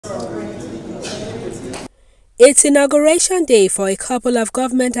It's inauguration day for a couple of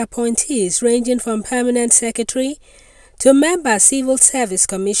government appointees ranging from permanent secretary to member Civil Service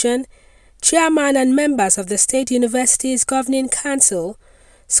Commission, chairman and members of the State University's Governing Council,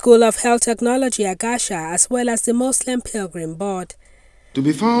 School of Health Technology Agasha, as well as the Muslim Pilgrim Board. To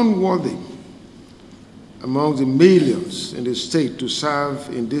be found worthy among the millions in the state to serve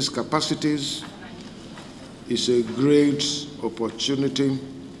in these capacities is a great opportunity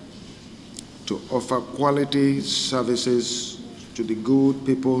to offer quality services to the good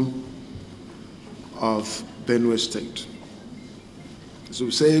people of Benue State. As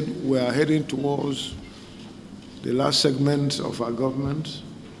we said, we are heading towards the last segment of our government.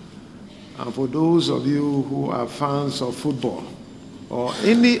 And for those of you who are fans of football or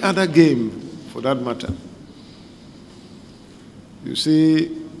any other game for that matter, you see,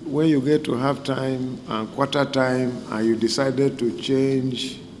 when you get to halftime and quarter time and you decided to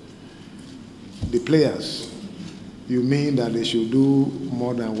change the players, you mean that they should do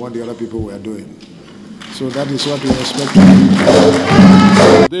more than what the other people were doing. So that is what we expect.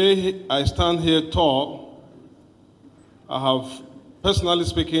 Today, I stand here tall. I have, personally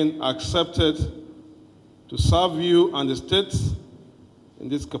speaking, accepted to serve you and the state in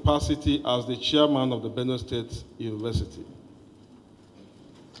this capacity as the chairman of the Benue State University.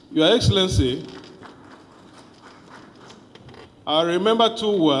 Your Excellency, I remember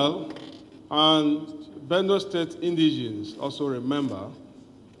too well, and Benue State indigents also remember,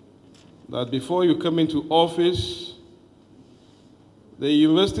 that before you came into office, the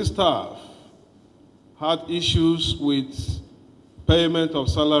university staff had issues with payment of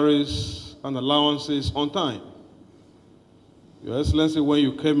salaries and allowances on time. Your Excellency, when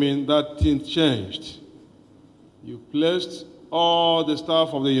you came in, that thing changed. You placed all the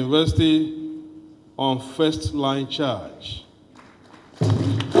staff of the university on first-line charge.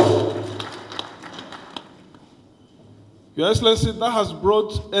 Your Excellency, that has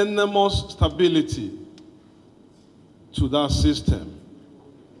brought enormous stability to that system.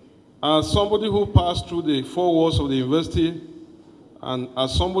 As somebody who passed through the four walls of the university, and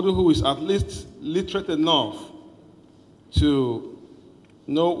as somebody who is at least literate enough to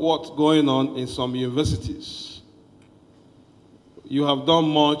know what's going on in some universities, you have done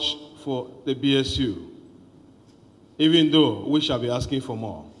much for the BSU, even though we shall be asking for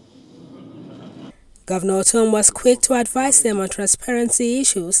more. Governor Ortom was quick to advise them on transparency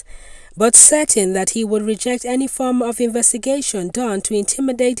issues, but certain that he would reject any form of investigation done to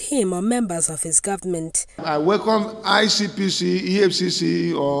intimidate him or members of his government. I welcome ICPC,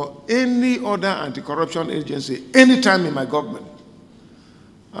 EFCC, or any other anti-corruption agency anytime in my government,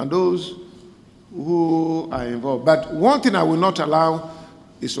 and those who are involved. But one thing I will not allow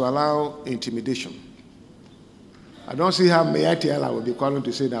is to allow intimidation. I don't see how Mayatiala will be calling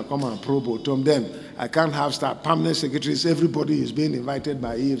to say that come and probe Ortom. Then I can't have staff, permanent secretaries, everybody is being invited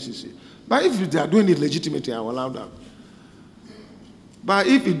by EFCC. But if they are doing it legitimately, I will allow that. But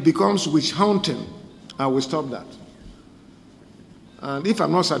if it becomes witch hunting, I will stop that. And if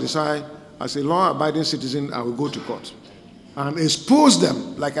I'm not satisfied, as a law-abiding citizen, I will go to court and expose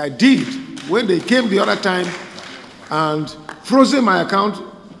them like I did when they came the other time and frozen my account.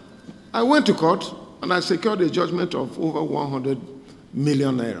 I went to court and I secured a judgment of over 100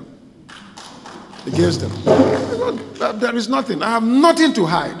 million naira against them. There is nothing. I have nothing to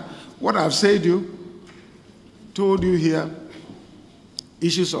hide. What I've said told you here,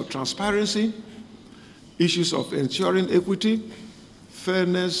 issues of transparency, issues of ensuring equity,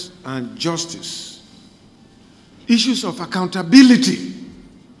 fairness, and justice, issues of accountability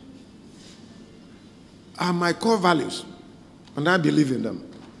are my core values, and I believe in them.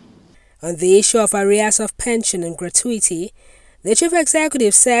 On the issue of arrears of pension and gratuity, the chief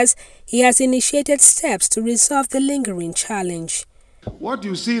executive says he has initiated steps to resolve the lingering challenge. What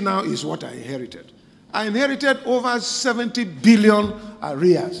you see now is what I inherited. I inherited over 70 billion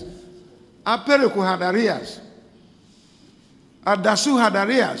arrears. Apereku had arrears. Adasu had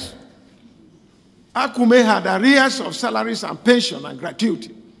arrears. Akume had arrears of salaries and pension and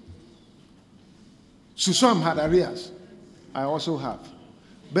gratuity. Susam had arrears. I also have.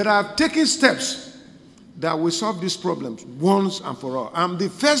 But I've taken steps that will solve these problems once and for all. I'm the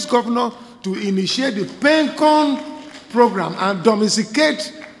first governor to initiate the PENCON program and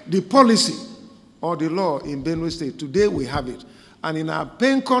domesticate the policy or the law in Benue State. Today we have it. And in our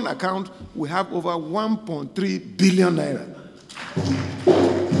PENCON account, we have over 1.3 billion naira.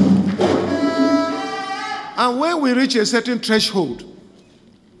 And when we reach a certain threshold,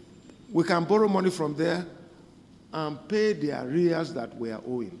 we can borrow money from there and pay the arrears that we are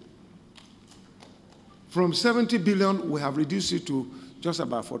owing. From 70 billion, we have reduced it to just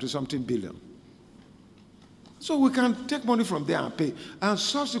about 40-something billion. So we can take money from there and pay. And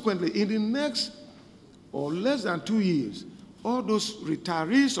subsequently, in the next or less than 2 years, all those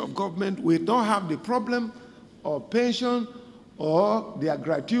retirees of government will not have the problem of pension or their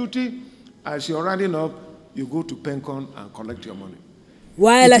gratuity. As you're running up, you go to Pencon and collect your money.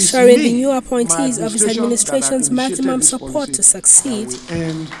 While assuring the new appointees of his administration's maximum support to succeed,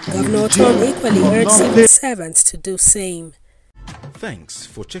 Governor Ortom equally urged civil servants to do same. Thanks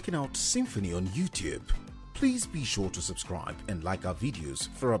for checking out SYMFONI on YouTube. Please be sure to subscribe and like our videos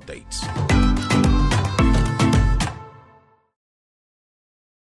for updates.